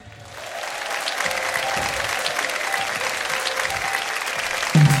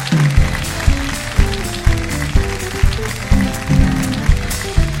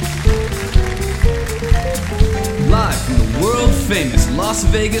famous Las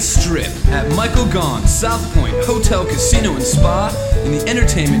Vegas Strip at Michael Gaughan's South Point Hotel, Casino and Spa in the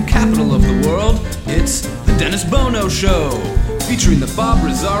entertainment capital of the world, it's The Dennis Bono Show, featuring the Bob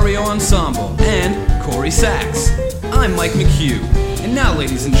Rosario Ensemble and Corrie Sachs. I'm Mike McHugh, and now,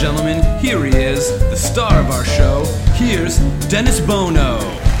 ladies and gentlemen, here he is, the star of our show. Here's Dennis Bono.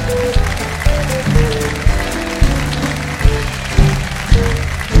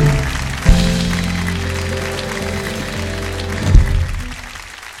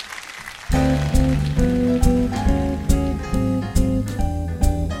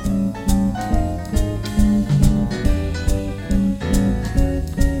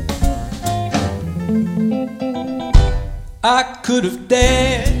 I could have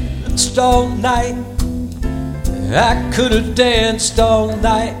danced all night. I could have danced all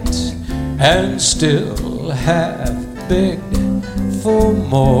night and still have begged for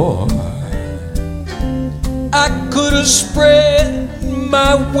more. I could have spread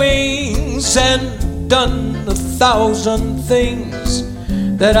my wings and done 1,000 things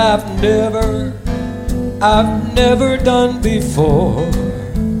that I've never done before.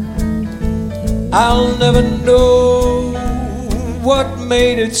 I'll never know what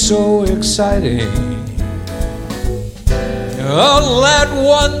made it so exciting. All at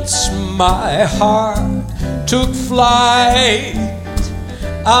once my heart took flight.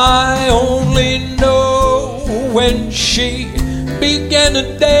 I only know when she began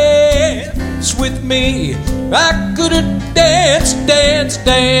to dance with me. I could have danced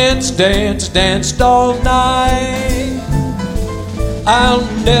all night. I'll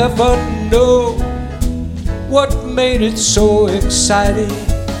never know what made it so exciting.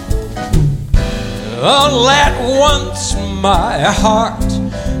 All at once my heart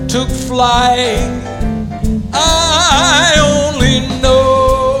took flight. I only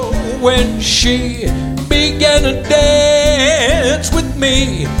know when she began to dance with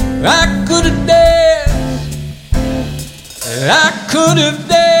me. I could have danced, I could have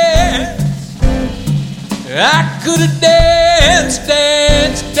danced, I could have danced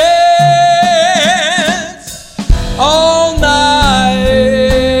all night.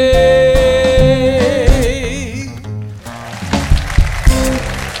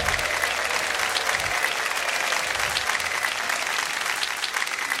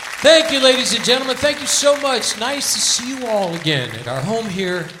 Thank you, ladies and gentlemen. Thank you so much. Nice to see you all again at our home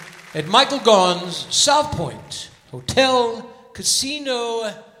here at Michael Gaughan's South Point Hotel,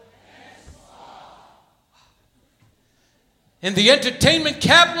 Casino, in the entertainment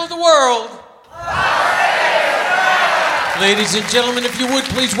capital of the world. Ladies and gentlemen, if you would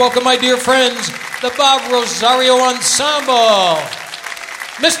please welcome my dear friends, the Bob Rosario Ensemble.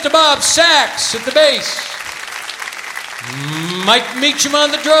 Mr. Bob Sachs at the bass. Mike Meacham on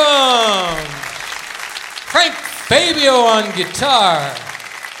the drums. Frank Fabio on guitar.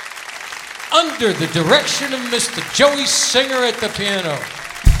 Under the direction of Mr. Joey Singer at the piano.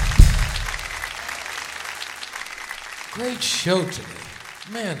 Great show today.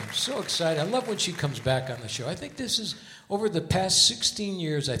 Man, I'm so excited. I love when she comes back on the show. I think this is, over the past 16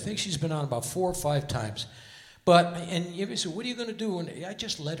 years, I think she's been on about 4 or 5 times. And you say, what are you going to do? And I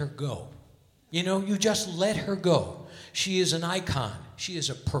just let her go. You know, you just let her go. She is an icon. She is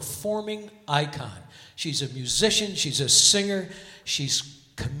a performing icon. She's a musician. She's a singer. She's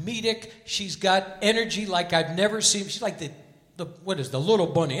comedic. She's got energy like I've never seen. She's like the little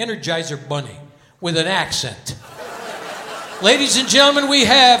bunny, Energizer bunny with an accent. Ladies and gentlemen, we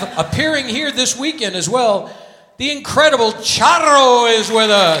have appearing here this weekend as well, the incredible Charo is with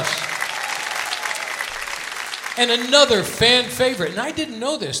us. And another fan favorite. And I didn't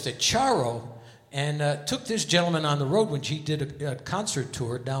know this, that Charo took this gentleman on the road when she did a concert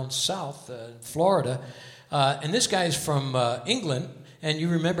tour down south in Florida. And this guy's from England, and you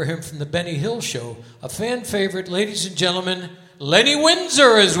remember him from the Benny Hill Show. A fan favorite, ladies and gentlemen, Lennie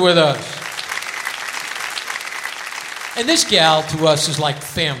Windsor is with us. And this gal to us is like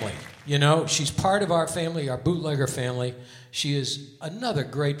family, you know. She's part of our family, our bootlegger family. She is another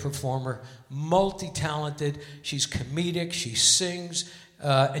great performer, multi-talented. She's comedic, she sings,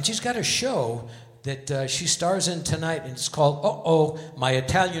 and she's got a show that she stars in tonight, and it's called Uh-Oh, My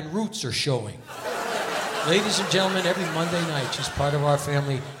Italian Roots Are Showing. Ladies and gentlemen, every Monday night, she's part of our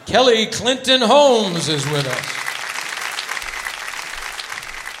family. Kelly Clinton Holmes is with us.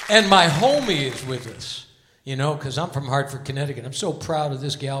 And my homie is with us. You know, because I'm from Hartford, Connecticut. I'm so proud of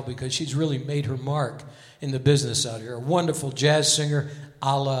this gal because she's really made her mark in the business out here. A wonderful jazz singer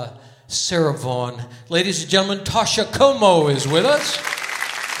a la Sarah Vaughan. Ladies and gentlemen, Toscha Comeaux is with us.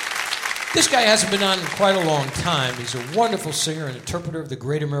 This guy hasn't been on in quite a long time. He's a wonderful singer and interpreter of the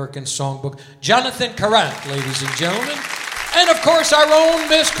Great American Songbook. Jonathan Karrant, ladies and gentlemen. And, of course, our own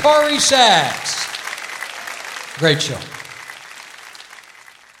Miss Corrie Sachs. Great show.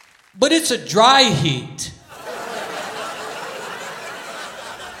 But it's a dry heat.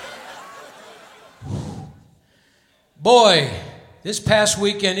 Boy, this past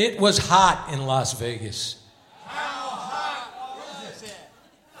weekend, it was hot in Las Vegas. How hot was it?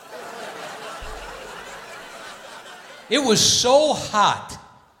 It was so hot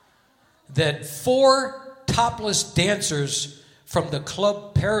that 4 topless dancers from the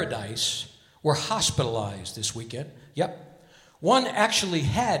Club Paradise were hospitalized this weekend. Yep. One actually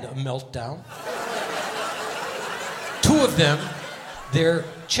had a meltdown. 2 of them, their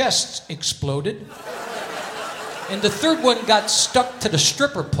chests exploded. And the third one got stuck to the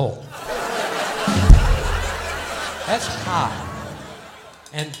stripper pole. That's hot.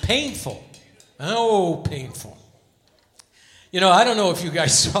 And painful. Oh, painful. You know, I don't know if you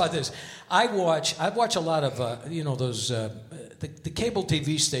guys saw this. I watch a lot of, those, the cable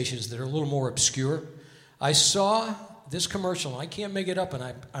TV stations that are a little more obscure. I saw this commercial, and I can't make it up,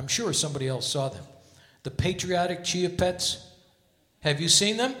 and I'm sure somebody else saw them. The patriotic chia pets. Have you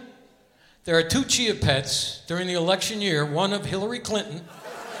seen them? There are 2 chia pets during the election year, one of Hillary Clinton.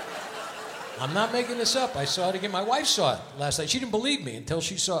 I'm not making this up. I saw it again. My wife saw it last night. She didn't believe me until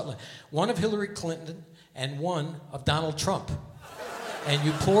she saw it. One of Hillary Clinton and one of Donald Trump. And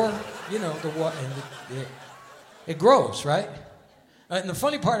you pour, the water, and it grows, right? And the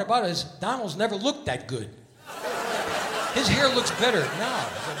funny part about it is Donald's never looked that good. His hair looks better now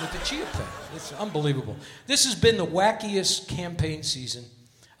with the chia pet. It's unbelievable. This has been the wackiest campaign season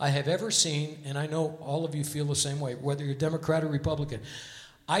I have ever seen, and I know all of you feel the same way, whether you're Democrat or Republican.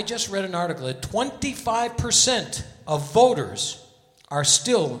 I just read an article that 25% of voters are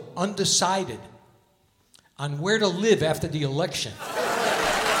still undecided on where to live after the election.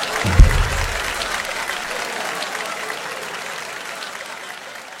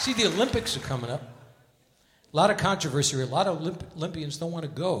 See, the Olympics are coming up. A lot of controversy. A lot of Olympians don't want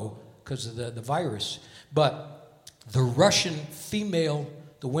to go because of the virus. But the Russian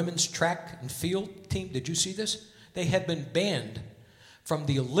the women's track and field team, did you see this? They had been banned from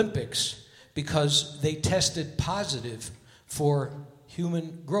the Olympics because they tested positive for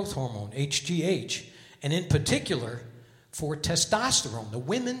human growth hormone, HGH, and in particular for testosterone, the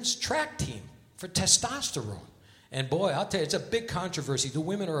women's track team for testosterone. And boy, I'll tell you, it's a big controversy. The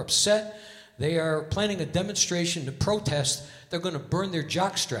women are upset. They are planning a demonstration to protest. They're going to burn their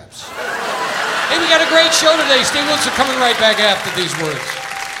jock straps. Hey, we got a great show today. Steve Windsor coming right back after these words.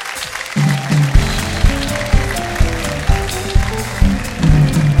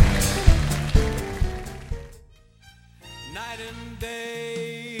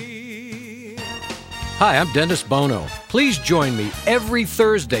 Hi, I'm Dennis Bono. Please join me every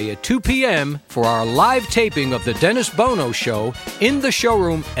Thursday at 2 p.m. for our live taping of The Dennis Bono Show in the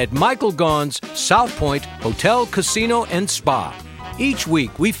showroom at Michael Gaughan's South Point Hotel, Casino, and Spa. Each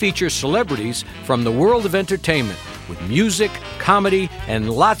week, we feature celebrities from the world of entertainment with music, comedy,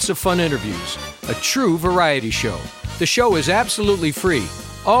 and lots of fun interviews. A true variety show. The show is absolutely free.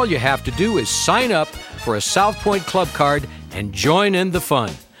 All you have to do is sign up for a South Point Club card and join in the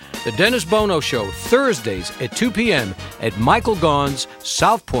fun. The Dennis Bono Show, Thursdays at 2 p.m. at Michael Gaughan's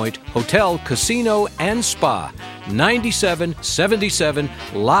South Point Hotel, Casino, and Spa, 9777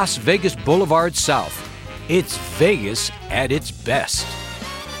 Las Vegas Boulevard South. It's Vegas at its best.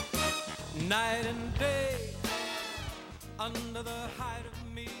 Night and day, under the height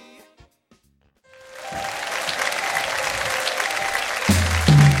of me.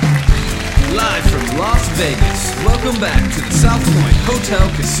 Live from Las Vegas, welcome back to the South Point Hotel,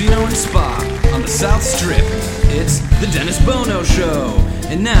 Casino, and Spa on the South Strip. It's the Dennis Bono Show.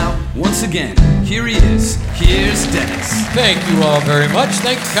 And now, once again, here he is. Here's Dennis. Thank you all very much.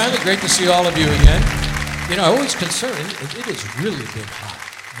 Thank you kindly. Great to see all of you again. You know, I always concerned, it has really been hot.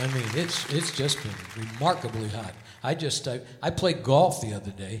 I mean, it's just been remarkably hot. I played golf the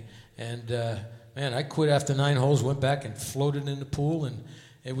other day, and man, I quit after 9 holes, went back and floated in the pool, and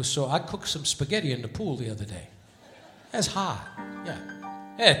it was I cooked some spaghetti in the pool the other day. That's hot. Yeah.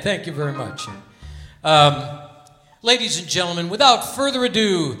 Hey, thank you very much. Ladies and gentlemen, without further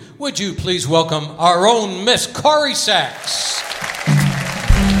ado, would you please welcome our own Miss Corrie Sachs.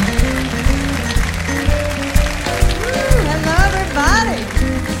 Hello, everybody.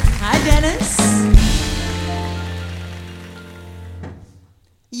 Hi, Dennis.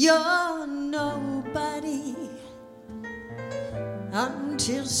 You're nobody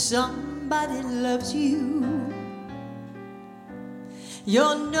until somebody loves you.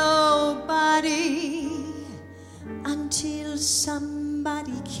 You're nobody until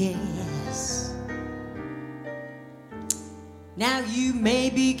somebody cares. Now you may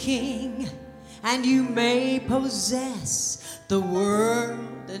be king, and you may possess the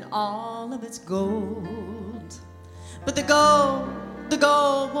world and all of its gold. But the gold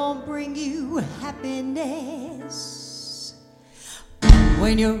won't bring you happiness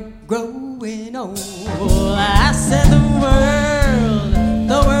when you're growing old. I said the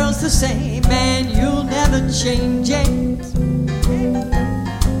world's the same, and you'll never change it.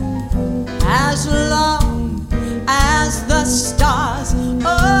 As long as the stars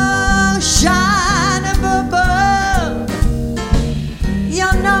shine above,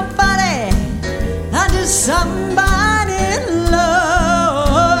 you're nobody until somebody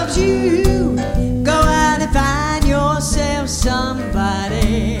loves you. Go out and find yourself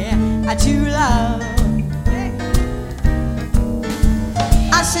somebody to love.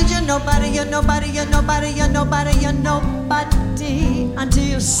 I said you're nobody, you're nobody, you're nobody, you're nobody, you're nobody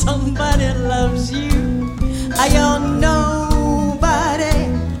until somebody loves you. You're nobody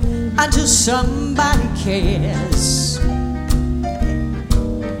until somebody cares.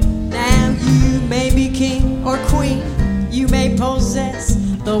 Now you may be king or queen, you may possess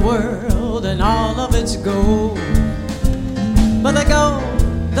the world and all of its gold, but the gold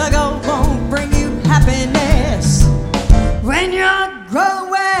won't bring you happiness when you're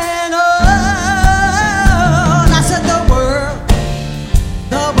growing old. I said the world's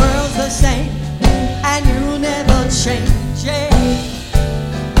the same, and you'll never change it.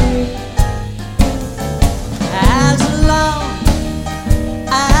 As long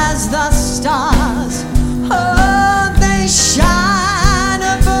as the stars, they shine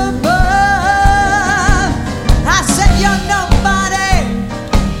up above. I said you're nobody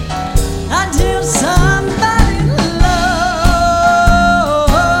until somebody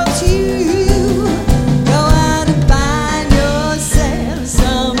loves you. Go out and find yourself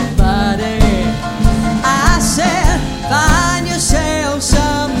somebody. I said find yourself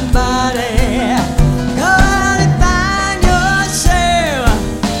somebody. Go out and find yourself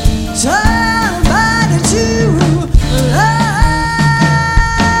somebody to love.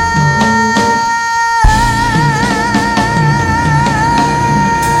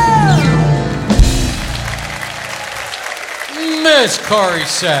 Miss Corrie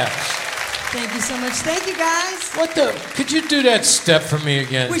Sachs. Thank you so much. Thank you, guys. What the? Could you do that step for me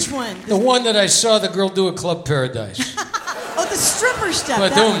again? Which one? The one that I saw the girl do at Club Paradise. Oh, the stripper step. But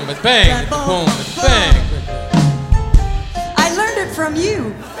that boom, one. but bang, That but boom, but bang. I learned it from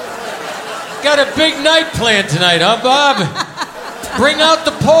you. Got a big night planned tonight, huh, Bob? Bring out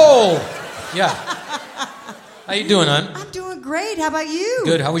the pole. Yeah. How you doing, hon? I'm doing great. How about you?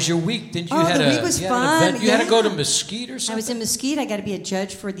 Good. How was your week? Didn't you Oh, had the a week was you fun, Had an event? You had to yeah. go to Mesquite or I something? was in Mesquite. I got to be a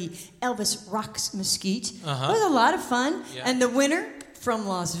judge for the Elvis Rocks Mesquite. Uh-huh. It was a lot of fun. Yeah. And the winner from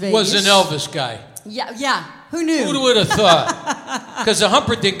Las Vegas Was an Elvis guy. Yeah. Who knew? Who would have thought? Because the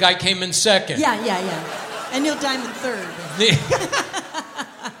Humperdinck guy came in second. Yeah. And Neil Diamond third.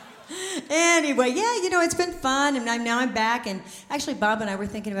 Anyway, yeah, it's been fun, and now I'm back, and actually Bob and I were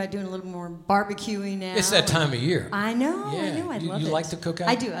thinking about doing a little more barbecuing now. It's that time of year. I know, I Yeah. love it. You like to cook out?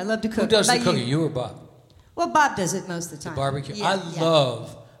 I do, I love to cook. Who does the How about cooking, you or Bob? Well, Bob does it most of the time. Barbecue. Yeah, I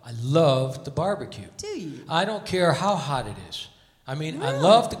love the barbecue. Do you? I don't care how hot it is. I mean, I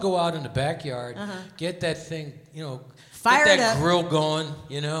love to go out in the backyard, get that thing, Fire get it that up. grill going,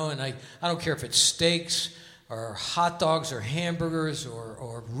 and I don't care if it's steaks or hot dogs or hamburgers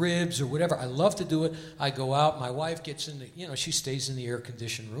or ribs or whatever. I love to do it. I go out. My wife gets in the, she stays in the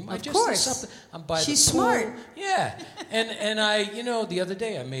air-conditioned room. Of course. I'm by She's the pool. smart. Yeah. And I, the other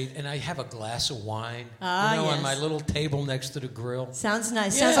day I have a glass of wine, Ah, on yes. my little table next to the grill. Sounds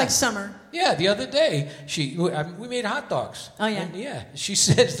nice. Yeah. Sounds like summer. Yeah, the other day, we made hot dogs. Oh, yeah. And she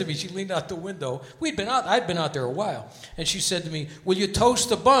says to me, she leaned out the window. I'd been out there a while. And she said to me, will you toast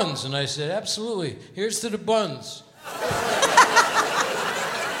the buns? And I said, absolutely. Here's to the buns.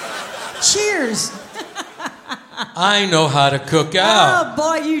 Cheers. I know how to cook out. Oh,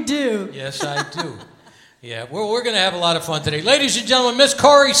 boy, you do. Yes, I do. Yeah, we're going to have a lot of fun today. Ladies and gentlemen, Miss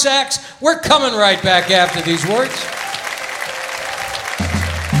Corrie Sachs, we're coming right back after these words.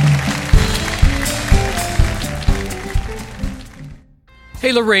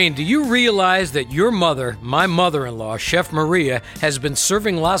 Hey, Lorraine, do you realize that your mother, my mother-in-law, Chef Maria, has been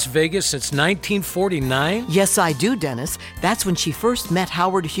serving Las Vegas since 1949? Yes, I do, Dennis. That's when she first met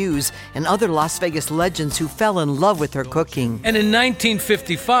Howard Hughes and other Las Vegas legends who fell in love with her cooking. And in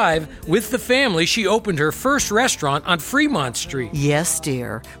 1955, with the family, she opened her first restaurant on Fremont Street. Yes,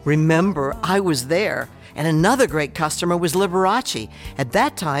 dear. Remember, I was there. And another great customer was Liberace. At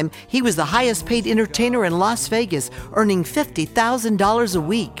that time, he was the highest paid entertainer in Las Vegas, earning $50,000 a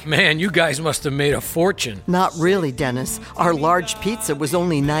week. Man, you guys must have made a fortune. Not really, Dennis. Our large pizza was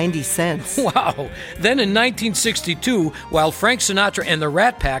only 90 cents. Wow. Then in 1962, while Frank Sinatra and the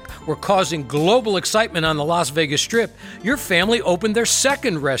Rat Pack were causing global excitement on the Las Vegas Strip, your family opened their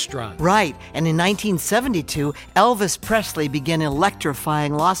second restaurant. Right. And in 1972, Elvis Presley began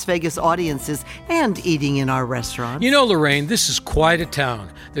electrifying Las Vegas audiences and eating in our restaurant. You know, Lorraine, this is quite a town.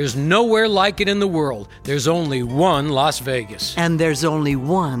 There's nowhere like it in the world. There's only one Las Vegas. And there's only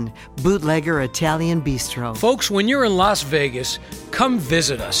one Bootlegger Italian Bistro. Folks, when you're in Las Vegas, come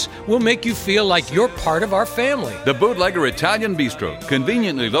visit us. We'll make you feel like you're part of our family. The Bootlegger Italian Bistro,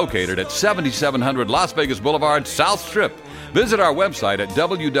 conveniently located at 7700 Las Vegas Boulevard, South Strip. Visit our website at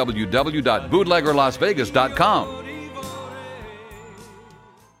www.bootleggerlasvegas.com.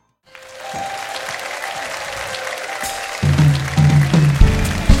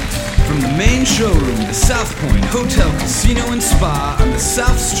 From the main showroom, the South Point Hotel, Casino and Spa on the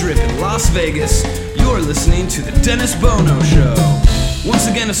South Strip in Las Vegas, you're listening to The Dennis Bono Show. Once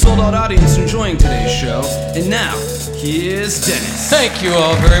again, a sold-out audience enjoying today's show. And now, here's Dennis. Thank you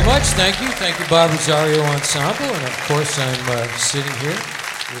all very much. Thank you. Thank you, Bob Rosario Ensemble. And, of course, I'm sitting here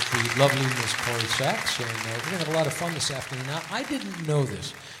with the lovely Miss Corrie Sachs. And we're going to have a lot of fun this afternoon. Now, I didn't know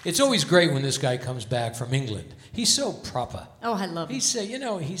this. It's always great when this guy comes back from England. He's so proper. Oh, I love him. He's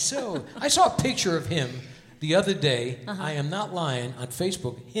so... I saw a picture of him the other day. I am not lying, on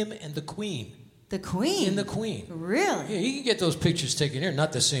Facebook, him and the Queen. The Queen? In the Queen. Really? Yeah, you can get those pictures taken here.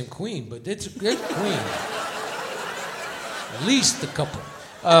 Not the same Queen, but it's a great Queen. At least a couple.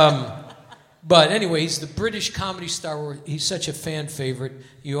 But anyway, he's the British comedy star. He's such a fan favorite.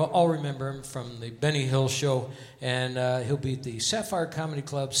 You all remember him from the Benny Hill show. And he'll be at the Sapphire Comedy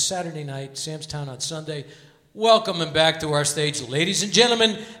Club Saturday night, Samstown on Sunday. Welcome him back to our stage, ladies and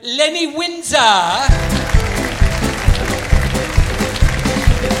gentlemen, Lennie Windsor.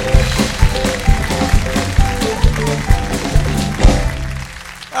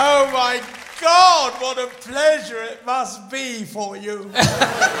 Oh my God, what a pleasure it must be for you.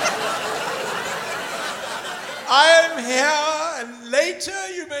 I am here, and later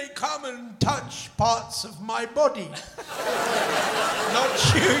you may come and touch parts of my body.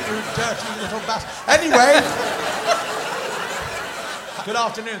 Not you, you dirty little bastard. Anyway, good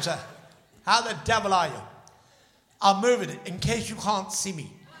afternoon, sir. How the devil are you? I'll move it in case you can't see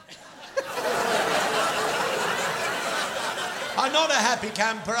me. I'm not a happy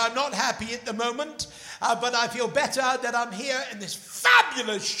camper. I'm not happy at the moment, but I feel better that I'm here in this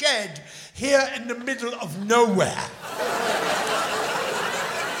fabulous shed here in the middle of nowhere.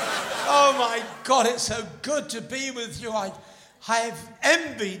 Oh my God, it's so good to be with you. I have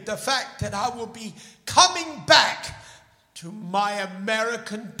envied the fact that I will be coming back to my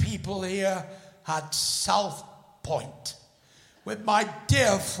American people here at South Point with my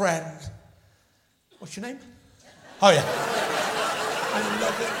dear friend. What's your name? Oh, yeah. I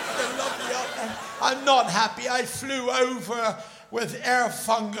love it. They're lovely out there. I'm not happy. I flew over with air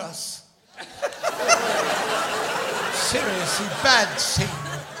fungus. Seriously, bad scene.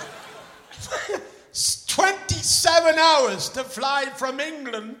 27 hours to fly from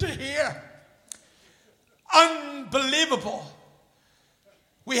England to here. Unbelievable.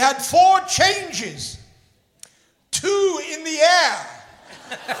 We had 4 changes. 2 in the air.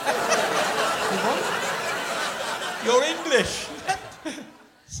 You what? You're English.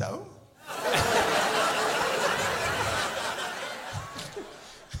 So?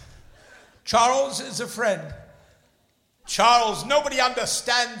 Charles is a friend. Charles, nobody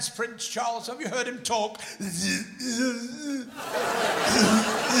understands Prince Charles. Have you heard him talk?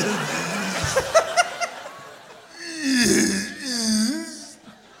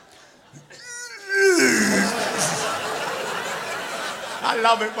 I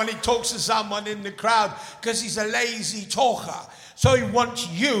love it when he talks to someone in the crowd because he's a lazy talker. So he wants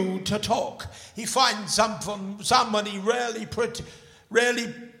you to talk. He finds somebody really pretty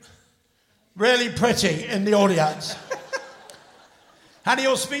in the audience. And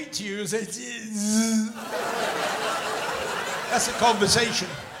he'll speak to you. That's a conversation.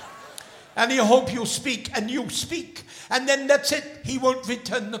 And he'll hope you'll speak, and you'll speak. And then that's it. He won't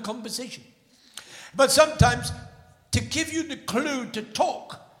return the conversation. But sometimes, to give you the clue to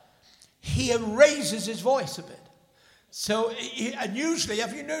talk, he raises his voice a bit. So, and usually,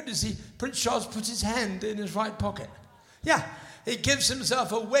 have you noticed, Prince Charles puts his hand in his right pocket? Yeah, he gives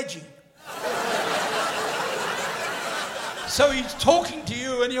himself a wedgie. So he's talking to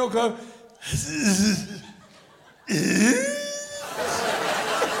you and he'll go...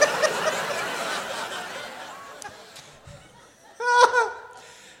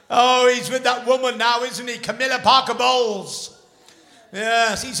 he's with that woman now, isn't he? Camilla Parker Bowles.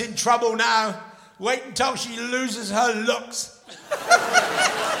 Yes, he's in trouble now. Wait until she loses her looks.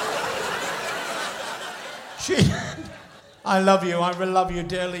 I love you. I will love you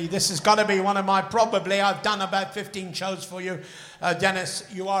dearly. This has got to be one of my, I've done about 15 shows for you. Dennis,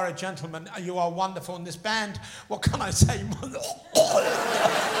 you are a gentleman. You are wonderful in this band. What can I say?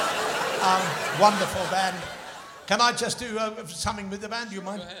 Wonderful band. Can I just do something with the band? Do you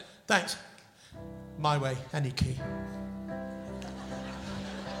mind? Go ahead. Thanks. My way, any key.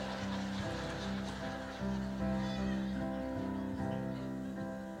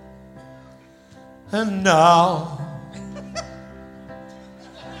 And now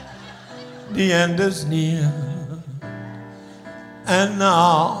the end is near, and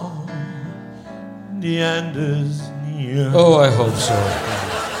now the end is near. Oh, I hope so.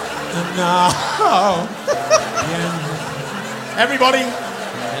 And now the end is... Everybody.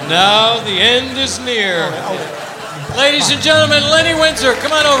 And now the end is near. Oh. Ladies and gentlemen, Lennie Windsor,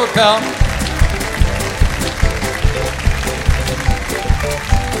 come on over, pal.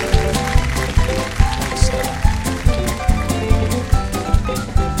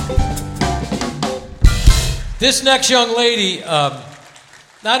 This next young lady,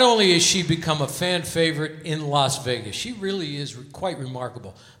 not only has she become a fan favorite in Las Vegas, she really is quite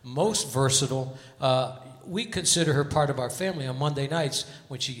remarkable. Most versatile. We consider her part of our family on Monday nights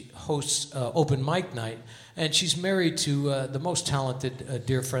when she hosts open mic night. And she's married to the most talented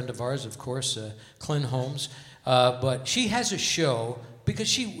dear friend of ours, of course, Clint Holmes. But she has a show because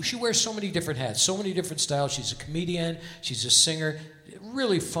she wears so many different hats, so many different styles. She's a comedian, she's a singer,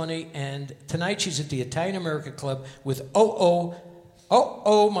 really funny. And tonight she's at the Italian American Club with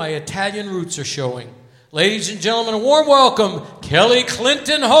my Italian roots are showing. Ladies and gentlemen, a warm welcome, Kelly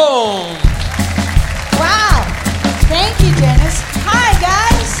Clinton Holmes. Wow. Thank you, Dennis. Hi,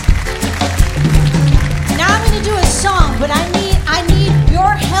 guys. Now I'm going to do a song, but I need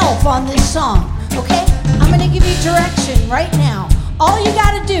your help on this song, okay? I'm going to give you direction right now. All you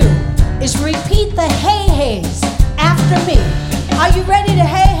got to do is repeat the hey heys after me. Are you ready to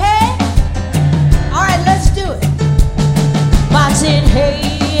hey hey? All right, let's do it. I said hey,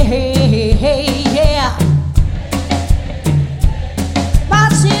 hey, hey, yeah. I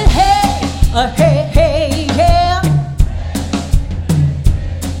said hey, hey, hey, yeah.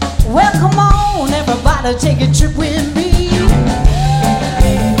 Well, come on, everybody, take a trip with me.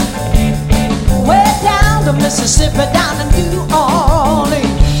 Way down to Mississippi, down to New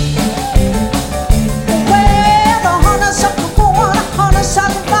Orleans. Where the honeysuckle born,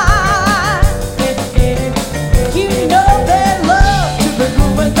 honeysuckle vine. You know they love to be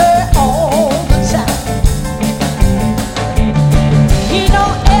grooving there all the time. You know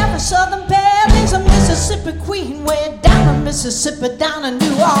every Southern belle is a Mississippi queen. Way down to Mississippi, down to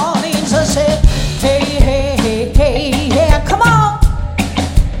New Orleans. I said, hey, hey, hey, hey, yeah, come on.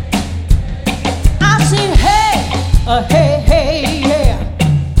 I said, hey, hey, hey, yeah.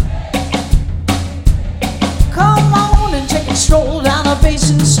 Come on and take a stroll down a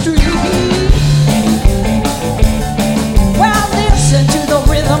Basin Street. Well, listen to the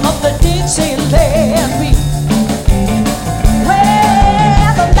rhythm of the Dixieland beat.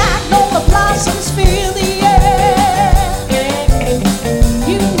 Where the magnolia blossoms fill the air.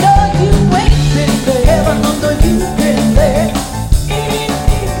 You know you ain't been there, but I know you've been there.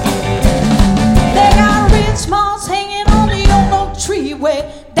 They got red smalls hanging on the old oak tree. Way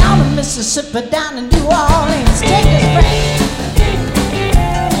down to Mississippi, down to New Orleans. Take us back.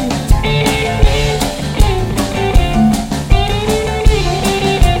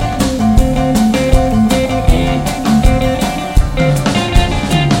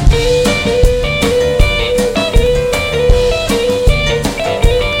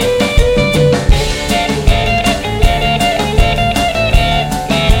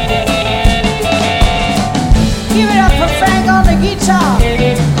 Give it up for Frank on the guitar.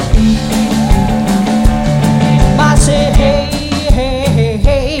 I say hey, hey,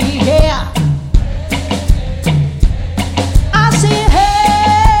 hey, yeah. I say hey,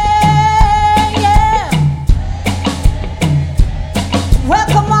 yeah. Well,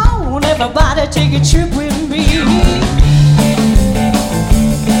 come on, everybody, take a trip with me.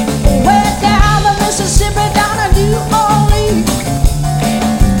 Way down to Mississippi, down to New Orleans.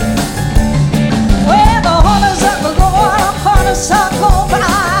 Where the honeysuckle grow, honeysuckle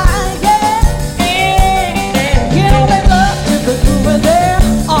vine, yeah. You know they love to be grooving there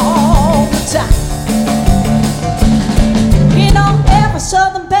all the time. You know every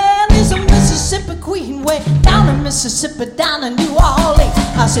Southern belle is a Mississippi queen. Way down to Mississippi, down to New Orleans.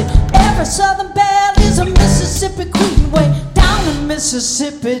 I said every Southern belle is a Mississippi queen. Way down to Mississippi.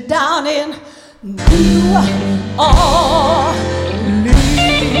 Mississippi down in New Orleans.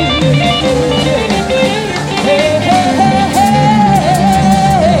 Hey, hey, hey,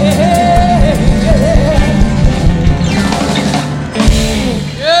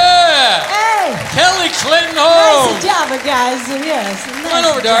 Yeah! hey. Kelly Clinton Holmes! Nice job, guys. Yes. Come on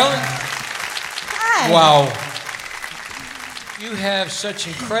over, darling. Hi. Wow. You have such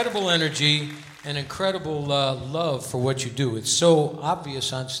incredible energy and incredible love for what you do. It's so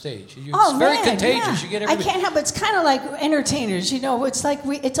obvious on stage. It's very contagious. Yeah. You get I everybody. can't help it. It's kind of like entertainers, you know. It's like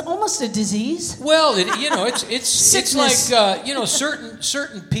it's almost a disease. Well, it's like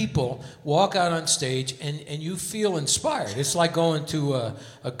certain people walk out on stage and you feel inspired. It's like going to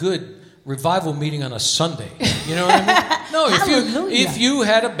a good revival meeting on a Sunday. You know what I mean? No, if you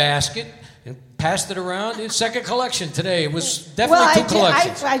had a basket and passed it around, it's second collection today. It was definitely two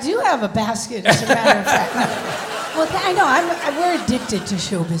collections. I do have a basket, as a matter of fact. Well, I know. We're addicted to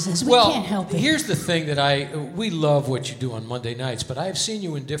show business. We can't help it. Here's the thing we love what you do on Monday nights, but I've seen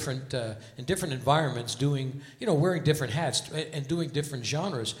you in different environments doing, wearing different hats and doing different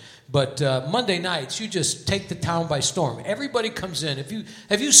genres. But Monday nights, you just take the town by storm. Everybody comes in.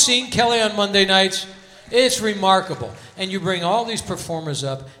 Have you seen Kelly on Monday nights? It's remarkable, and you bring all these performers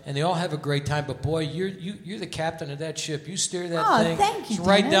up, and they all have a great time. But boy, you're the captain of that ship. You steer that thing. Thank you, it's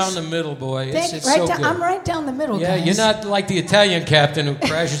right Dennis. down the middle, boy. It's right so down, good. I'm right down the middle, yeah, guys. you're not like the Italian captain who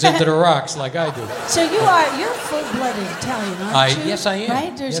crashes into the rocks like I do. So you're full-blooded Italian, aren't you? Yes, I am.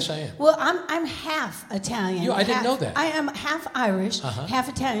 Right? Yes, I am. Well, I'm half Italian. I didn't know that. I am half Irish, half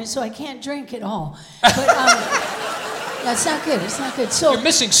Italian, so I can't drink at all. But that's not good. It's not good. So you're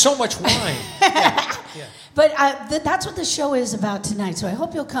missing so much wine. Yeah. But that's what the show is about tonight. So I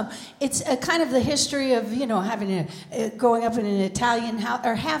hope you'll come. It's a kind of the history of having growing up in an Italian house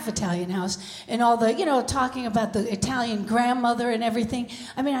or half Italian house, and all the talking about the Italian grandmother and everything.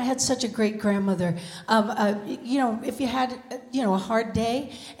 I mean, I had such a great grandmother. If you had a hard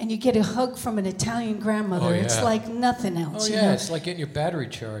day and you get a hug from an Italian grandmother, it's like nothing else. Oh yeah, it's like getting your battery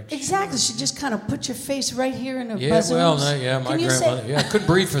charged. Exactly. She just kind of put your face right here in her bosom. My grandmother. I couldn't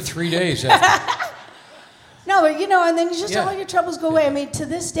breathe for 3 days after. No, but and then all your troubles go away. I mean, to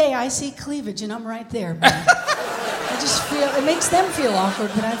this day, I see cleavage, and I'm right there. Man. I just feel it makes them feel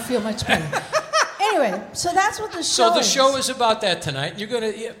awkward, but I feel much better. Anyway, so that's what the show is. So the show is about that tonight.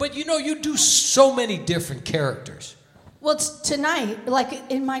 But you do so many different characters. Well, it's tonight,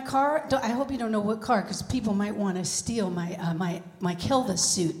 like in my car. I hope you don't know what car, because people might want to steal my Kilva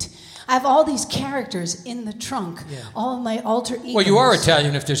suit. I have all these characters in the trunk, all of my alter egos. Well, you are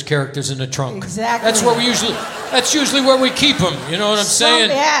Italian if there's characters in the trunk. Exactly. That's usually where we keep them. You know what I'm saying?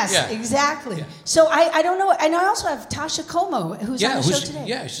 Yes, yeah. Exactly. Yeah. So I don't know, and I also have Toscha Comeaux, who's on the show today.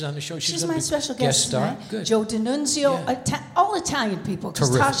 Yeah, she's on the show. She's my special guest star. tonight. Good. Joe D'Annunzio, all Italian people, because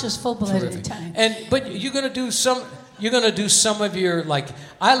Tasha's full-blooded Italian. But you're going to do some. You're going to do some of your,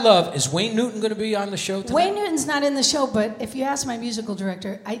 is Wayne Newton going to be on the show tonight? Wayne Newton's not in the show, but if you ask my musical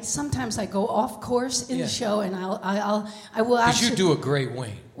director, sometimes I go off course in the show, and I will actually... Because you do a great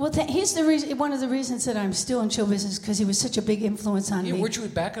Wayne. Well, he's the reason. One of the reasons that I'm still in show business, because he was such a big influence on me. Weren't you a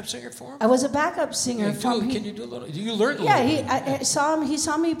backup singer for him? I was a backup singer Can you do a little? You learned a little. Yeah, I saw him. He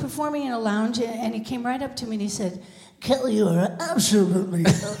saw me performing in a lounge, and he came right up to me and he said, "Kelly, you are absolutely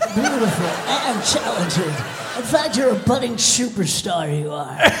beautiful and talented. In fact, you're a budding superstar, you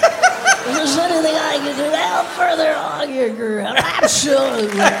are. If there's anything I can do to help further along your career,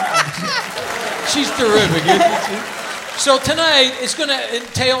 absolutely." She's terrific, isn't she? So tonight, it's going to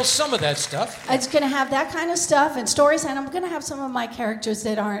entail some of that stuff. It's going to have that kind of stuff and stories, and I'm going to have some of my characters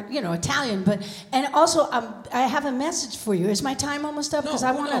that aren't, Italian, and also I have a message for you. Is my time almost up? No,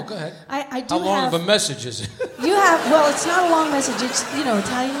 go ahead. How long of a message is it? You have, it's not a long message. It's,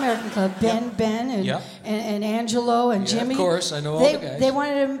 Italian American Club, Ben, and Angelo and Jimmy. Of course, I know all the guys. They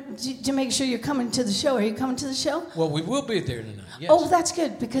wanted to make sure you're coming to the show. Are you coming to the show? Well, we will be there tonight, yes. Oh, that's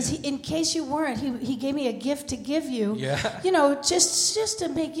good, because in case you weren't, he gave me a gift to give you. Yeah. Just to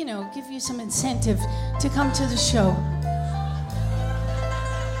make, give you some incentive to come to the show.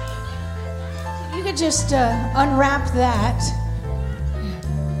 You could just unwrap that.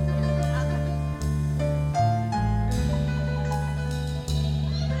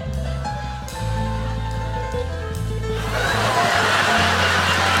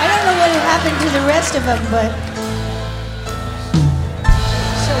 I don't know what happened to the rest of them, but...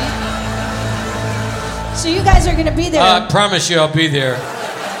 So you guys are going to be there. I promise you I'll be there.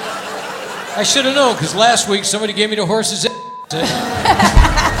 I should have known, because last week somebody gave me the horse's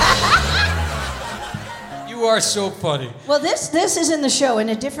You You are so funny. Well, this is in the show in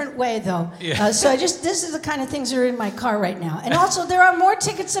a different way, though. Yeah. So this is the kind of things that are in my car right now. And also, there are more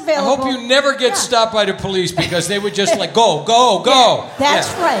tickets available. I hope you never get stopped by the police because they would just like, go. Yeah, that's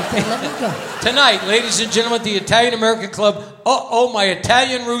right. Then let me go. Tonight, ladies and gentlemen, at the Italian American Club, my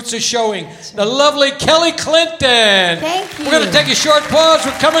Italian roots are showing. The lovely Kelly Clinton. Thank you. We're going to take a short pause.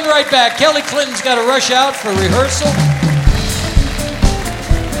 We're coming right back. Kelly Clinton's got to rush out for rehearsal.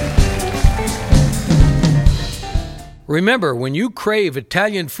 Remember, when you crave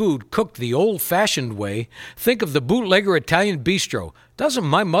Italian food cooked the old-fashioned way, think of the Bootlegger Italian Bistro. Doesn't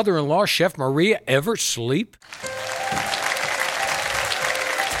my mother-in-law, Chef Maria, ever sleep? The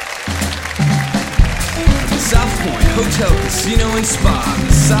South Point Hotel, Casino, and Spa on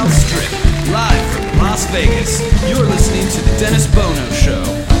the South Strip, live from Las Vegas. You're listening to The Dennis Bono Show.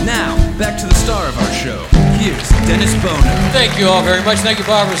 Now, back to the star of our show. Here's Dennis Bono. Thank you all very much. Thank you,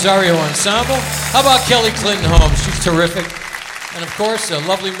 Bob Rosario Ensemble. How about Kelly Clinton Holmes? She's terrific. And, of course, the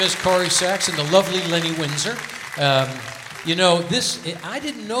lovely Miss Corrie Sachs and the lovely Lennie Windsor. I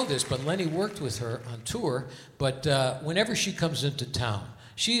didn't know this, but Lennie worked with her on tour. But whenever she comes into town,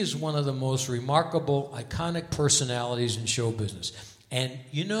 she is one of the most remarkable, iconic personalities in show business. And,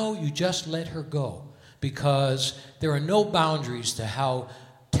 you just let her go because there are no boundaries to how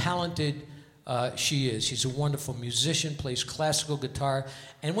talented she is. She's a wonderful musician, plays classical guitar.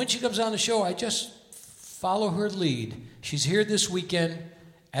 And when she comes on the show, I just follow her lead. She's here this weekend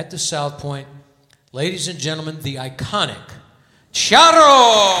at the South Point. Ladies and gentlemen, the iconic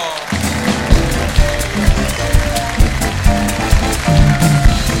Charo!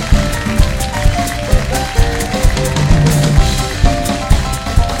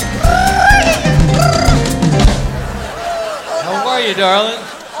 How are you, darling?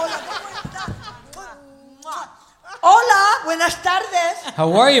 Hola, buenas tardes.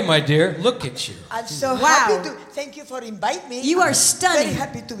 How are you, my dear? Look at you. I'm so happy to. Thank you for inviting me. You are I'm stunning. Very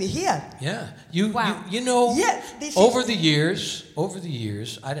happy to be here. Yeah, Wow. Yes, over the years,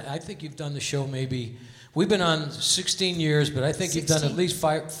 I think you've done the show maybe. We've been on 16 years, but I think you've done at least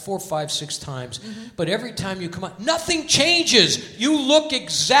 4, 5, 6 times. Mm-hmm. But every time you come on, nothing changes. You look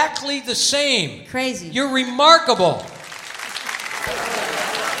exactly the same. Crazy. You're remarkable.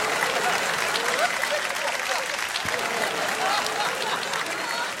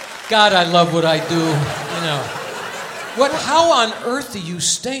 God, I love what I do, How on earth do you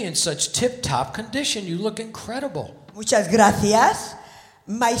stay in such tip-top condition? You look incredible. Muchas gracias.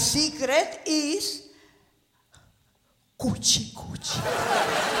 My secret is cuchi.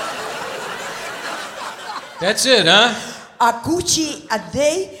 That's it, huh? A cuchi a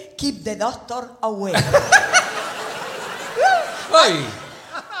day keep the doctor away. Hey,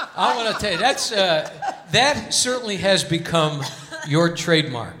 I want to tell you, that certainly has become your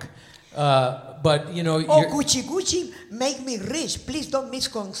trademark. But cuchi make me rich. Please don't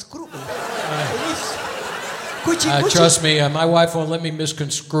misconstrue me. Cuchi. Trust me, my wife won't let me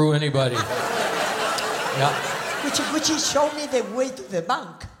misconstrue anybody. Yeah. Cuchi show me the way to the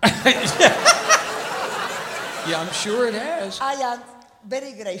bank. Yeah, I'm sure it has. I am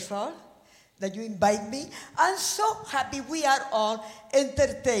very grateful that you invite me. I'm so happy we are all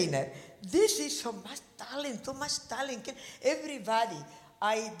entertainers. This is so much talent. Everybody.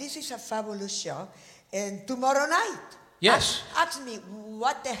 This is a fabulous show. And tomorrow night. Yes. Ask me,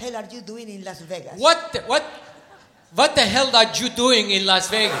 what the hell are you doing in Las Vegas? What the hell are you doing in Las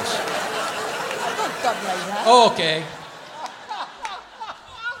Vegas? I don't talk like that. Oh, okay.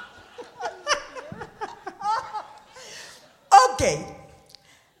 Okay.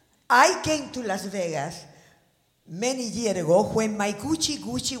 I came to Las Vegas many years ago when my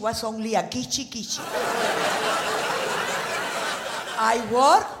Gucci was only a kichi. I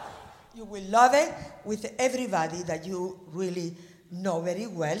work, you will love it, with everybody that you really know very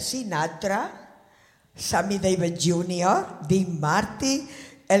well. Sinatra, Sammy Davis Jr., Dean Martin,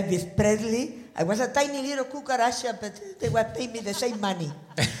 Elvis Presley. I was a tiny little cucaracha, but they were paying me the same money.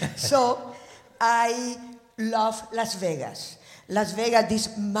 So I love Las Vegas. Las Vegas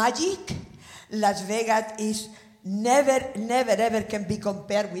is magic. Las Vegas is never, ever can be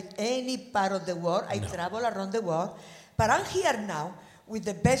compared with any part of the world. I travel around the world. But I'm here now with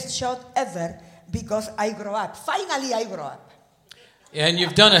the best shot ever because I grow up. Finally, I grow up. And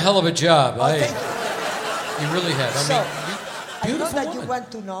you've done a hell of a job. Thank you really have. I know that you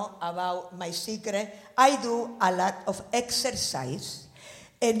want to know about my secret. I do a lot of exercise.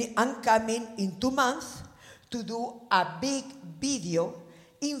 And I'm coming in 2 months to do a big video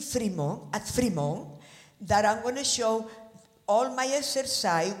in at Fremont, that I'm going to show all my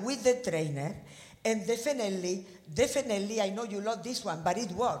exercise with the trainer. And definitely, I know you love this one, but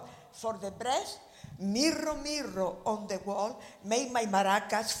it works. For the breast, mirror, mirror on the wall, make my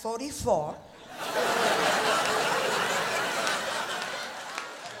maracas 44.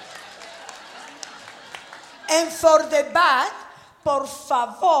 And for the back, por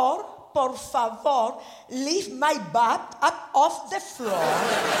favor, lift my butt up off the floor.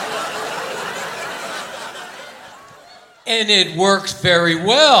 And it works very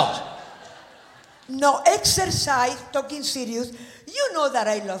well. No exercise, talking serious. You know that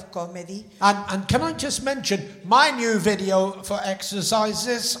I love comedy. And can I just mention my new video for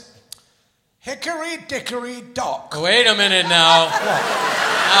exercises? Hickory Dickory Dock. Wait a minute now.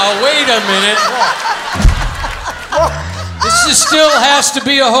 Now, wait a minute. This still has to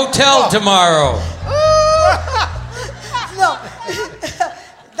be a hotel tomorrow. No,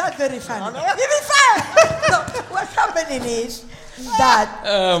 that's very funny. No, what's happening is that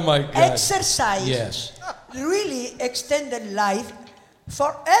Oh my God. exercise Yes. really extended life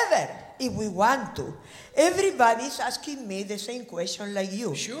forever if we want to. Everybody's asking me the same question like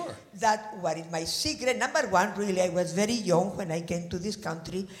you. Sure. That what is my secret? Number one, really, I was very young when I came to this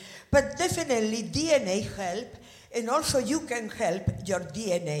country, but definitely DNA helped, and also you can help your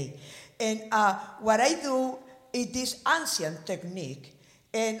DNA. And what I do is this ancient technique,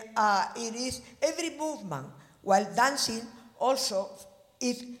 and it is every movement while dancing also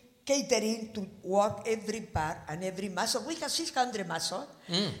is catering to work every part and every muscle. We have 600 muscles,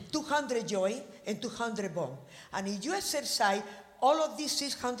 200 joint, and 200 bone. And if you exercise all of these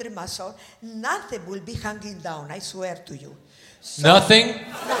 600 muscles, nothing will be hanging down, I swear to you. So, Nothing?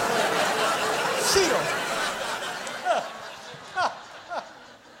 Zero.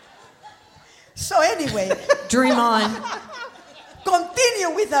 So anyway, Dream on.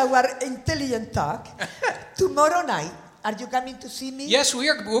 continue with our intelligent talk. Tomorrow night, are you coming to see me? Yes, we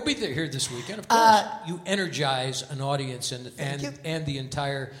are. We'll be there here this weekend. Of course, you energize an audience and the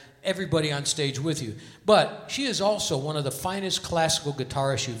entire everybody on stage with you. But she is also one of the finest classical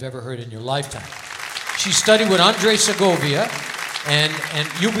guitarists you've ever heard in your lifetime. She studied with Andre Segovia, and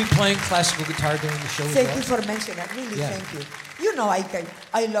you'll be playing classical guitar during the show. Thank you for mentioning that. Really, Yeah. thank you. You know,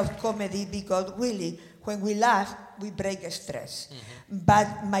 I love comedy because really, when we laugh, we break stress. Mm-hmm.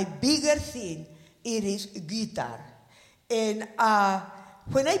 But my bigger thing, it is guitar. And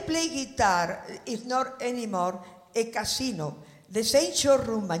when I play guitar, it's not anymore a casino. The same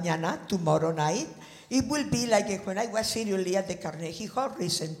showroom mañana, tomorrow night, it will be like when I was seriously at the Carnegie Hall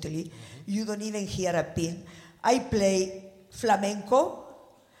recently. Mm-hmm. You don't even hear a pin. I play flamenco,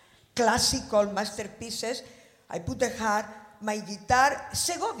 classical masterpieces. I put a heart, my guitar,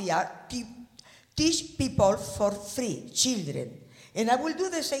 Segovia, teach people for free, children. And I will do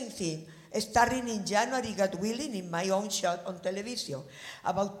the same thing, starting in January, God willing, in my own show on television.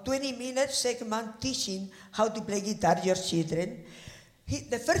 About 20-minute segment teaching how to play guitar your children.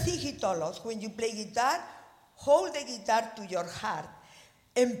 The first thing he told us, when you play guitar, hold the guitar to your heart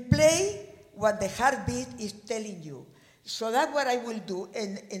and play what the heartbeat is telling you. So that's what I will do,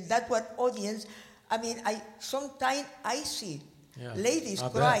 and that's what audience, sometimes I see ladies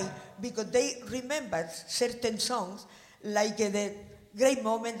cry because they remember certain songs, like the great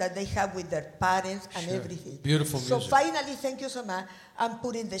moment that they have with their parents and everything. Beautiful music. So finally, thank you so much. I'm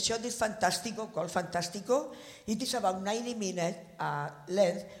putting the show, this Fantastico, called Fantastico. It is about 90 minutes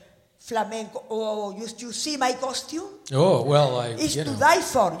length. Flamenco. Oh, you see my costume? Oh, well, It's to die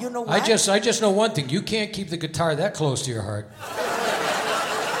for. You know what? I just know one thing. You can't keep the guitar that close to your heart. No,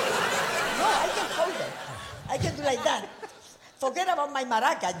 I can hold it. I can do like that. Forget about my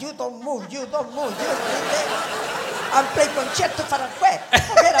maraca. You don't move. You stay there and play concerto for a quack.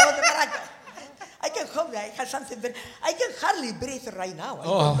 Forget about the maraca. I can hold it. I have something very... I can hardly breathe right now. I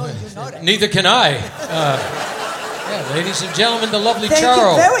don't know if you know that. Neither can I. Ladies and gentlemen, the lovely Thank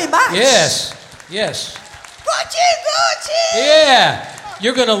Charo. you very much. Yes. Gucci! Yeah.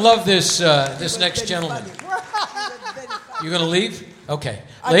 You're going to love this next gentleman. You're going to leave? Okay.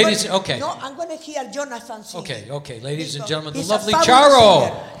 Okay. No, I'm going to hear Jonathan sing. Okay. Ladies and gentlemen, the He's a lovely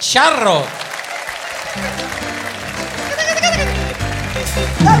fabulous Charo.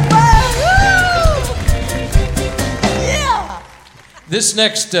 Yeah! This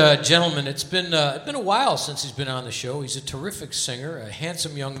next gentleman, it's been a while since he's been on the show. He's a terrific singer, a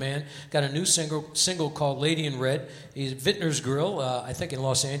handsome young man. Got a new single called Lady in Red. He's at Vintner's Grill, I think in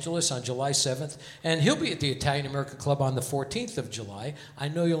Los Angeles on July 7th. And he'll be at the Italian American Club on the 14th of July. I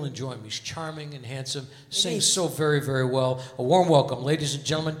know you'll enjoy him. He's charming and handsome, sings so very, very well. A warm welcome, ladies and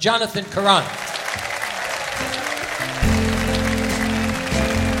gentlemen, Jonathan Karrant.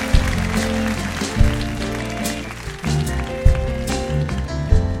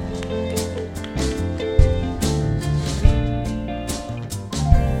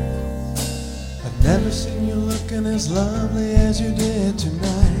 Never as lovely as you did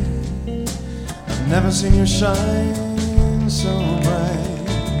tonight. I've never seen you shine so bright.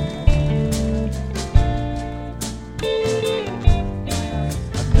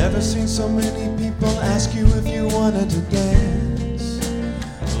 I've never seen so many people ask you if you wanted to dance,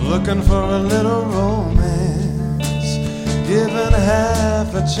 looking for a little romance, given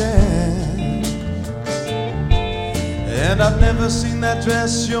half a chance. And I've never seen that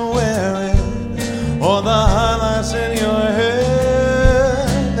dress you're wearing, or the highlights in your hair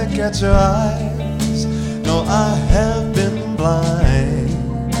that catch your eyes. No, I have been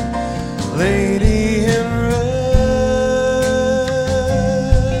blind, lady in red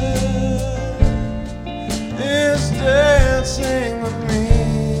is dancing with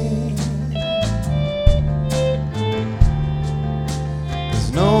me.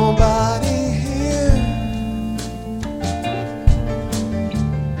 There's nobody here.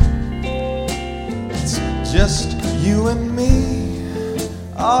 It's just you and me.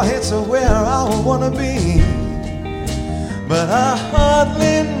 Oh, it's where I wanna be, but I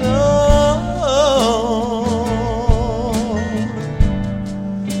hardly know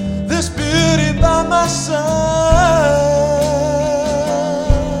this beauty by my side.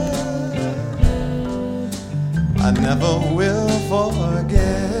 I never will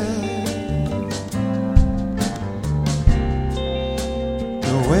forget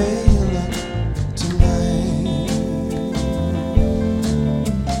the way you look tonight.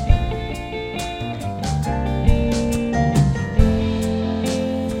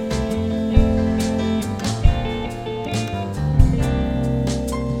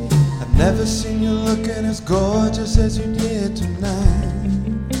 I've never seen you looking as gorgeous as you did tonight.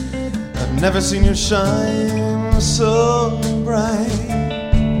 I've never seen you shine so bright.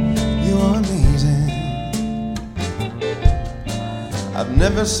 You're amazing. I've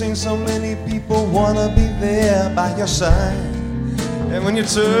never seen so many people wanna be there by your side. And when you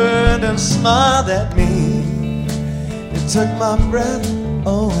turned and smiled at me, it took my breath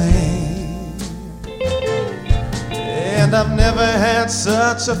away. And I've never had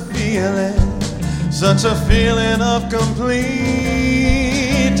such a feeling of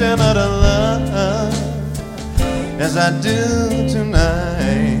complete and utter love as I do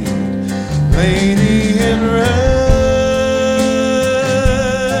tonight, lady in red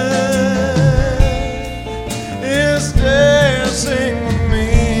is dancing with me.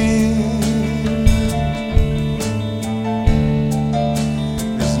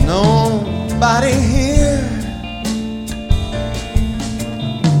 There's nobody here.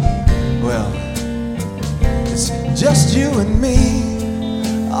 Well, it's just you and me.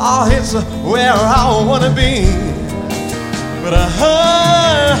 Oh, it's where I wanna be, but I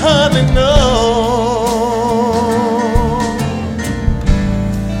hardly know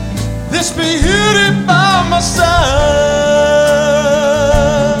this beauty by my side.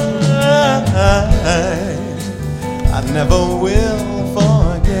 I never will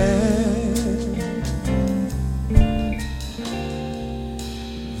forget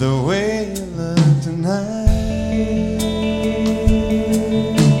the way you look tonight.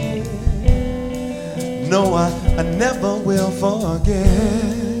 No, I never will forget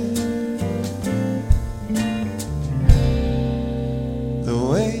the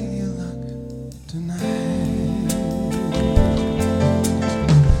way you look tonight.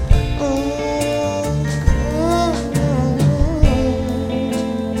 Oh,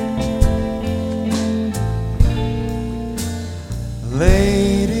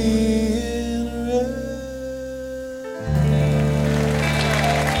 lady in red.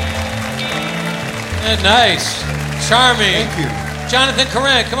 Nice. Charming. Thank you. Jonathan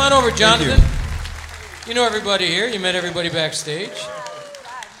Karrant, come on over, Jonathan. You know everybody here. You met everybody backstage.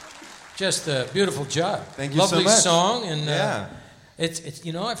 Just a beautiful job. Thank you Lovely so much. song, and Yeah. it's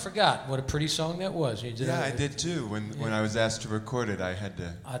you know, I forgot what a pretty song that was. You did Yeah, I did too. When I was asked to record it, I had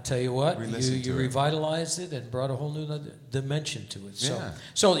to. I'll tell you what, re-listen you to it. revitalized it and brought a whole new dimension to it. So, Yeah.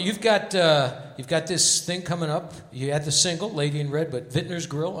 so you've got this thing coming up. You had the single "Lady in Red," but Vintner's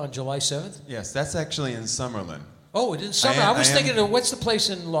Grill on July 7th. Yes, that's actually in Summerlin. Oh, it is summer. I was thinking of what's the place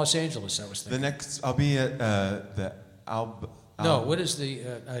in Los Angeles? I was thinking. I'll be at the No, what is the...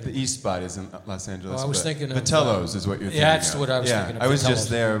 the East spot is in Los Angeles. Oh, I was but thinking of... Vitello's is what you're thinking Yeah, that's of. what I was thinking of. I was Vitello's. just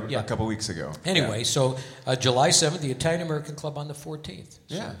there Yeah. a couple weeks ago. Anyway, so July 7th, the Italian American Club on the 14th.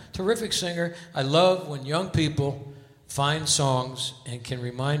 So, Yeah. terrific singer. I love when young people find songs and can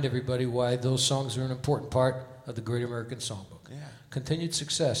remind everybody why those songs are an important part of the Great American Songbook. Yeah. Continued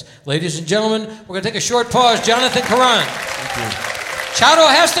success. Ladies and gentlemen, we're going to take a short pause. Jonathan Karrant. Thank you. Charo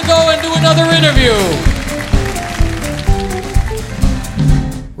has to go and do another interview.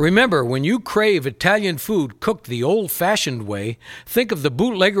 Remember, when you crave Italian food cooked the old-fashioned way, think of the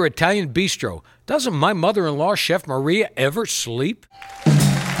Bootlegger Italian Bistro. Doesn't my mother-in-law, Chef Maria, ever sleep? From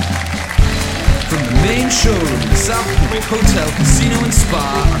the main showroom in the South Point Hotel, Casino and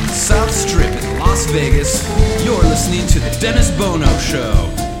Spa on the South Strip in Las Vegas, you're listening to The Dennis Bono Show.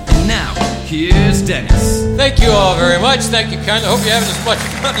 And now, here's Dennis. Thank you all very much. Thank you, kind. I hope you're having as much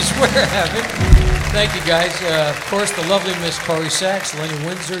fun as we're having. Thank you, guys. Of course, the lovely Miss Corrie Sachs, Lennie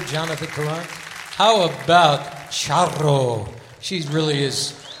Windsor, Jonathan Karrant. How about Charo? She really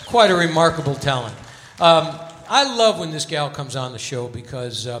is quite a remarkable talent. I love when this gal comes on the show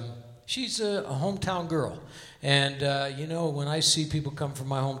because she's a hometown girl. And, when I see people come from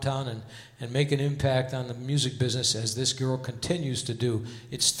my hometown and make an impact on the music business as this girl continues to do,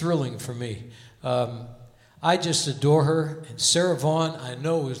 it's thrilling for me. I just adore her. And Sarah Vaughan, I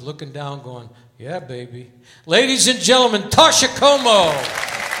know, is looking down going, yeah, baby. Ladies and gentlemen, Toscha Comeaux.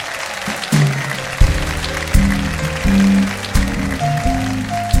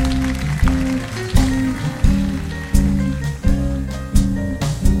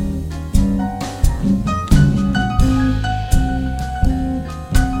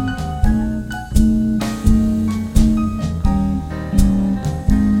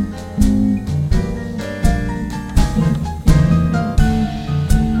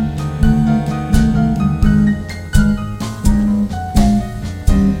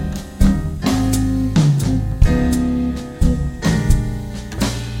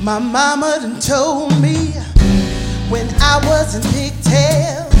 My mama done told me when I was in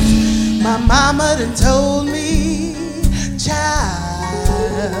pigtails. My mama done told me,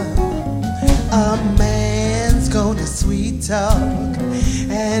 child, a man's gonna sweet talk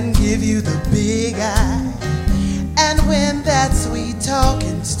and give you the big eye. And when that sweet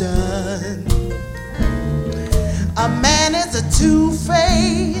talking's done, a man is a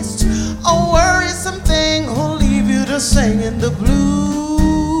two-faced, a worrisome thing who'll leave you to singing the blues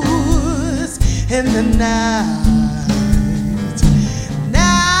in the night.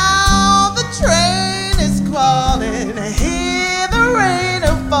 Now the train is crawling, hear the rain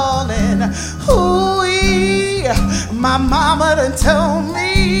a falling. Ooh-wee, my mama done told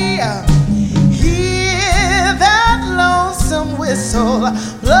me, hear that lonesome whistle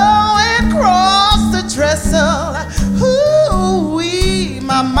blowing across the trestle. Ooh-wee,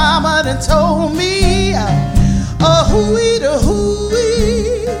 my mama done told me, oh hoo-wee to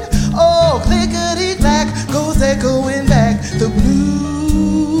hoo-wee, oh clickety-clack goes echoing back the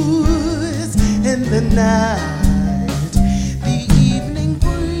blues in the night. The evening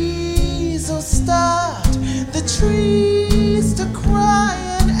breeze will start the trees to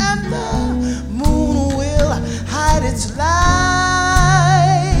crying, and the moon will hide its light.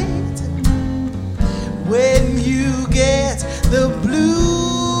 When you get the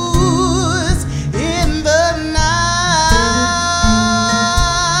blues in the night,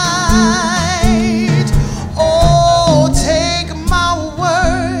 oh, take my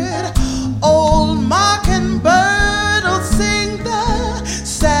word, old mockingbird will sing the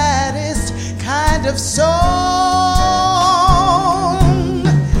saddest kind of song.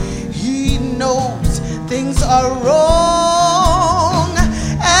 He knows things are wrong,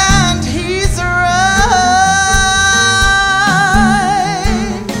 and he's right.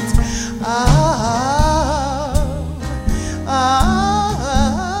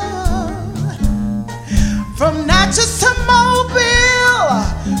 From Natchez to Mobile,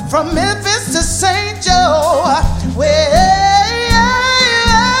 from Memphis to St. Joe, wherever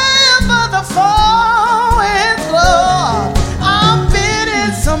the fall winds blow, I've been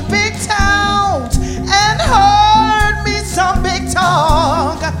in some big towns and heard me some big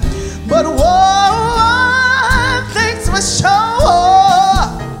talk. But one thing's for sure,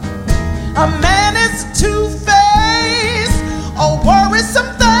 a man is two-faced, a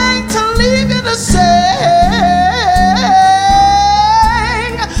worrisome thing to leave you to sing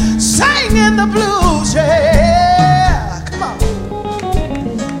in the blues, yeah. Come on.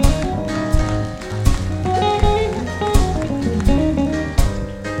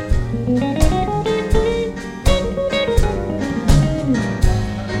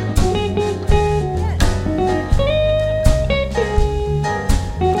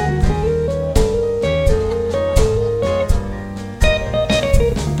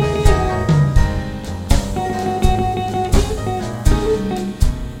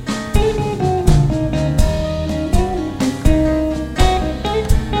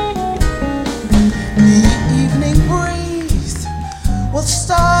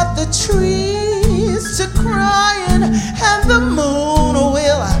 Trees to crying, and the moon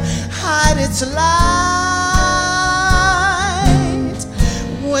will hide its light.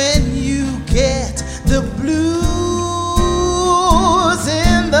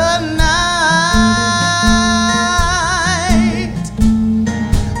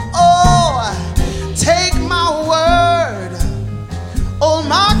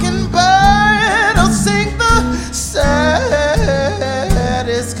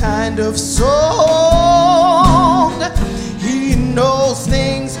 kind of song. He knows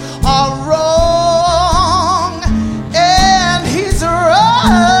things are wrong, and he's right.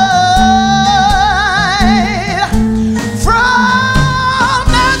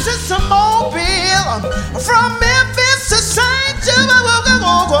 From Memphis to Mobile, from Memphis to St. Louis,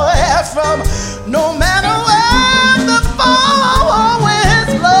 from no matter where the fall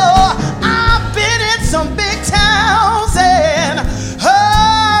winds blow. I've been in some big towns and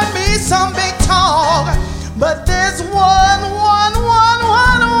heard me some big talk, but there's one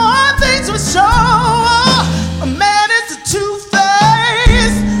thing to show. A man is a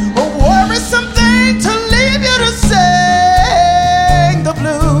two-faced, a worrisome thing to leave you to sing the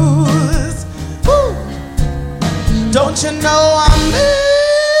blues. Woo. Don't you know I'm in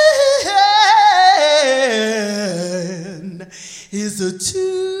is a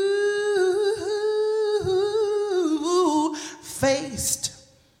two-faced,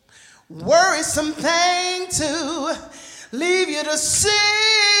 worrisome thing to leave you to sing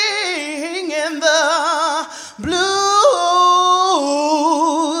in the blues,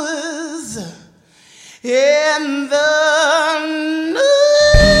 in the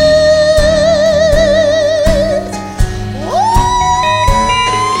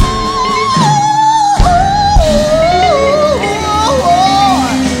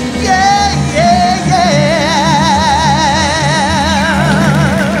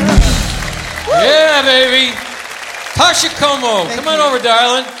Toscha Comeaux, come on over,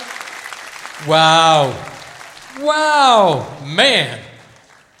 darling. Wow. Wow. Man.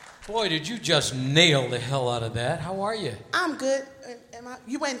 Boy, did you just nail the hell out of that. How are you? I'm good.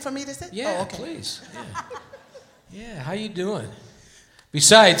 You waiting for me to sit? Yeah, oh, okay. Please. Yeah, how you doing?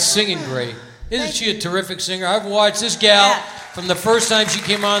 Besides singing great. Isn't she a terrific singer? I've watched this gal from the first time she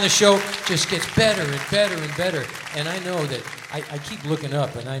came on the show, just gets better and better and better. And I know that I keep looking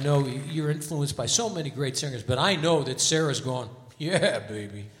up, and I know you're influenced by so many great singers, but I know that Sarah's going, yeah,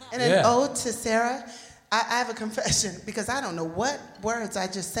 baby. And an ode to Sarah, I have a confession, because I don't know what words I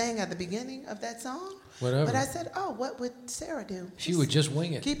just sang at the beginning of that song. Whatever. But I said, oh, what would Sarah do? She would just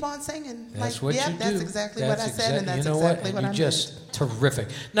wing it. Keep on singing. That's what you do. That's exactly what I said, and that's exactly what I meant. You're just terrific.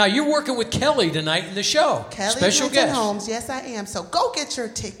 Now, you're working with Kelly tonight in the show. Kelly Special guest. Holmes, yes, I am. So go get your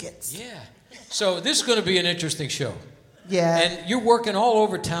tickets. Yeah. So this is going to be an interesting show. Yeah. And you're working all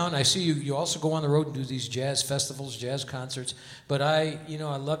over town. I see you also go on the road and do these jazz festivals, jazz concerts. But I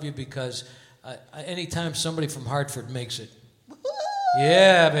love you because anytime somebody from Hartford makes it.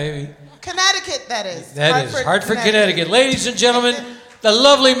 Yeah, baby. Connecticut, that is. That is Hartford, Connecticut. Ladies and gentlemen, the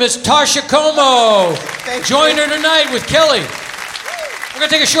lovely Miss Toscha Comeaux. Join her tonight with Kelly. We're going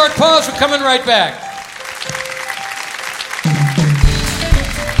to take a short pause. We're coming right back.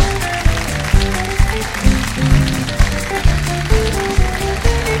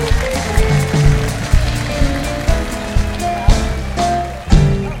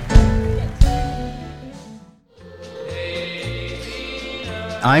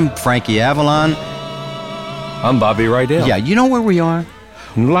 I'm Frankie Avalon. I'm Bobby Rydell. Yeah, you know where we are?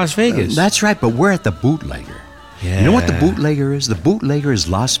 In Las Vegas. That's right, but we're at the Bootlegger. Yeah. You know what the Bootlegger is? The Bootlegger is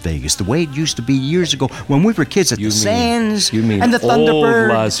Las Vegas, the way it used to be years ago when we were kids at the Sands and the Thunderbird.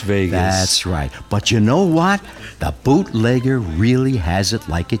 Old Las Vegas. That's right. But you know what? The Bootlegger really has it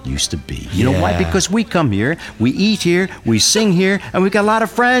like it used to be. You know why? Because we come here, we eat here, we sing here, and we got a lot of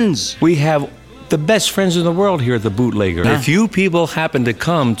friends. We have the best friends in the world here at the Bootlegger. Huh? If you people happen to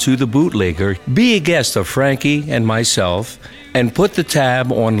come to the Bootlegger, be a guest of Frankie and myself, and put the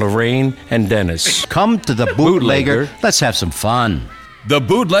tab on Lorraine and Dennis. Come to the Bootlegger. Let's have some fun. The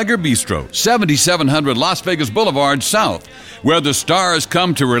Bootlegger Bistro, 7700 Las Vegas Boulevard South, where the stars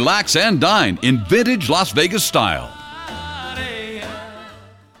come to relax and dine in vintage Las Vegas style.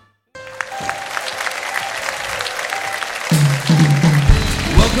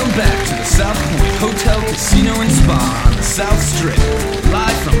 Welcome back to the South Point Hotel, Casino, and Spa on the South Strip.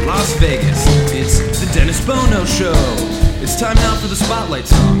 Live from Las Vegas, it's the Dennis Bono Show. It's time now for the Spotlight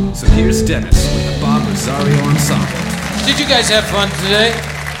song. So here's Dennis with the Bob Rosario Ensemble. Did you guys have fun today?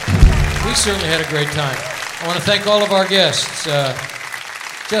 We certainly had a great time. I want to thank all of our guests.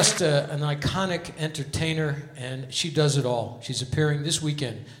 Just an iconic entertainer, and she does it all. She's appearing this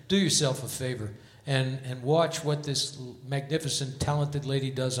weekend. Do yourself a favor and watch what this magnificent, talented lady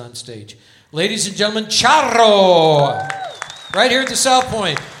does on stage. Ladies and gentlemen, Charo! Right here at the South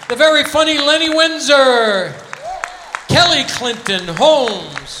Point. The very funny Lennie Windsor. Kelly Clinton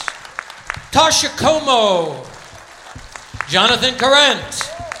Holmes. Toscha Comeaux. Jonathan Karrant.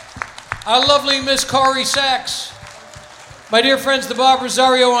 Our lovely Miss Corrie Sachs. My dear friends, the Bob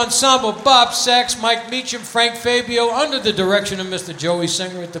Rosario Ensemble, Bob Sachs, Mike Meacham, Frank Fabio, under the direction of Mr. Joey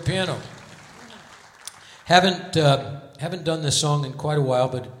Singer at the piano. Haven't done this song in quite a while,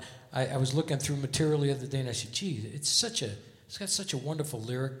 but I was looking through material the other day, and I said, gee, it's got such a wonderful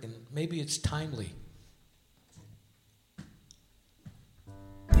lyric, and maybe it's timely.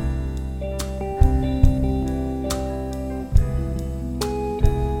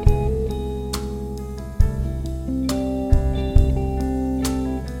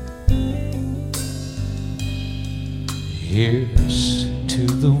 Here's to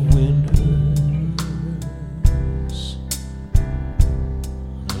the winners.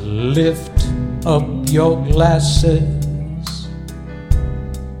 Lift up your glasses.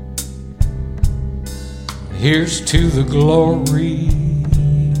 Here's to the glory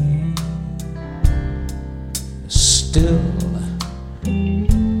still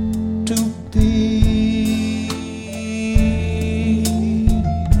to be.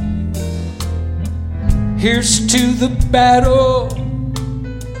 Here's to the battle,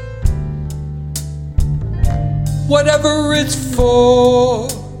 whatever it's for,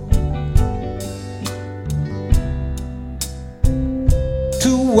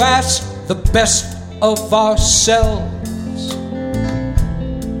 to ask the best of ourselves,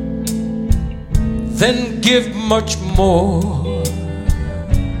 then give much more.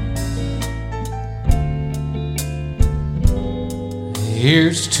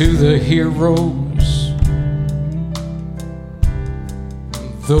 Here's to the heroes,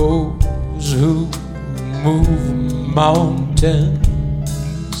 those who move mountains.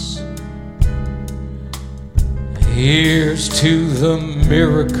 Here's to the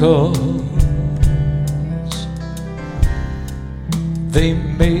miracles they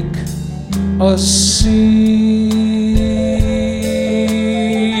make us see.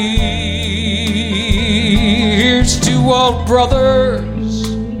 Here's to all brothers.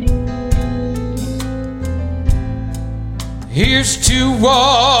 Here's to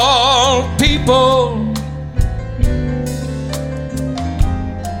all people.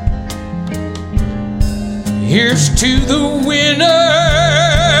 Here's to the winners.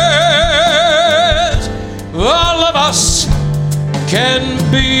 All of us can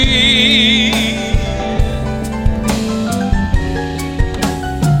be.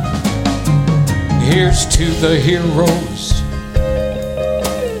 Here's to the heroes.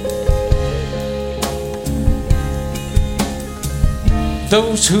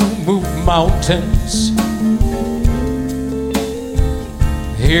 Those who move mountains.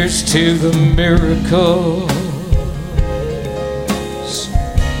 Here's to the miracles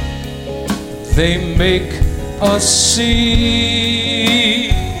they make us see.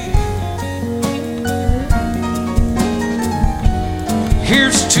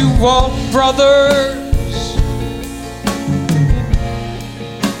 Here's to all brothers.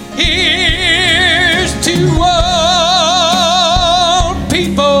 Here's to all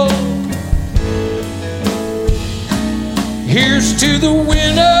people. Here's to the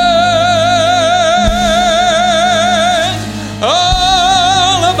winners,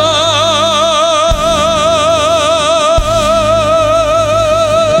 all of us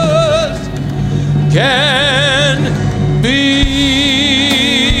can be.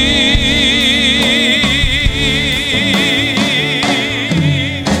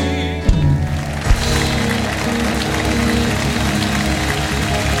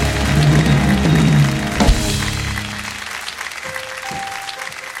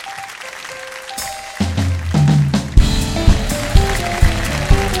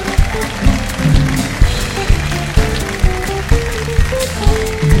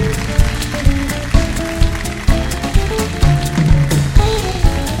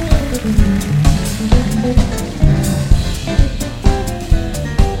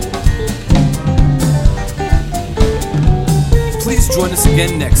 Join us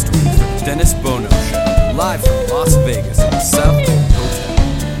again next week for the Dennis Bono Show, live from Las Vegas at the South Point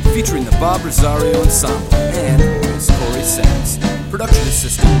Hotel, featuring the Bob Rosario Ensemble and Miss Corrie Sachs. Production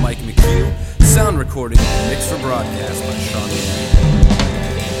assistant Mike McHugh, sound recording and mix for broadcast by Sonny.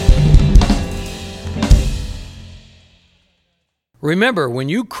 Remember, when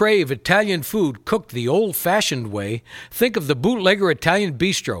you crave Italian food cooked the old-fashioned way, think of the Bootlegger Italian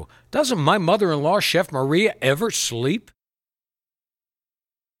Bistro. Doesn't my mother-in-law, Chef Maria, ever sleep?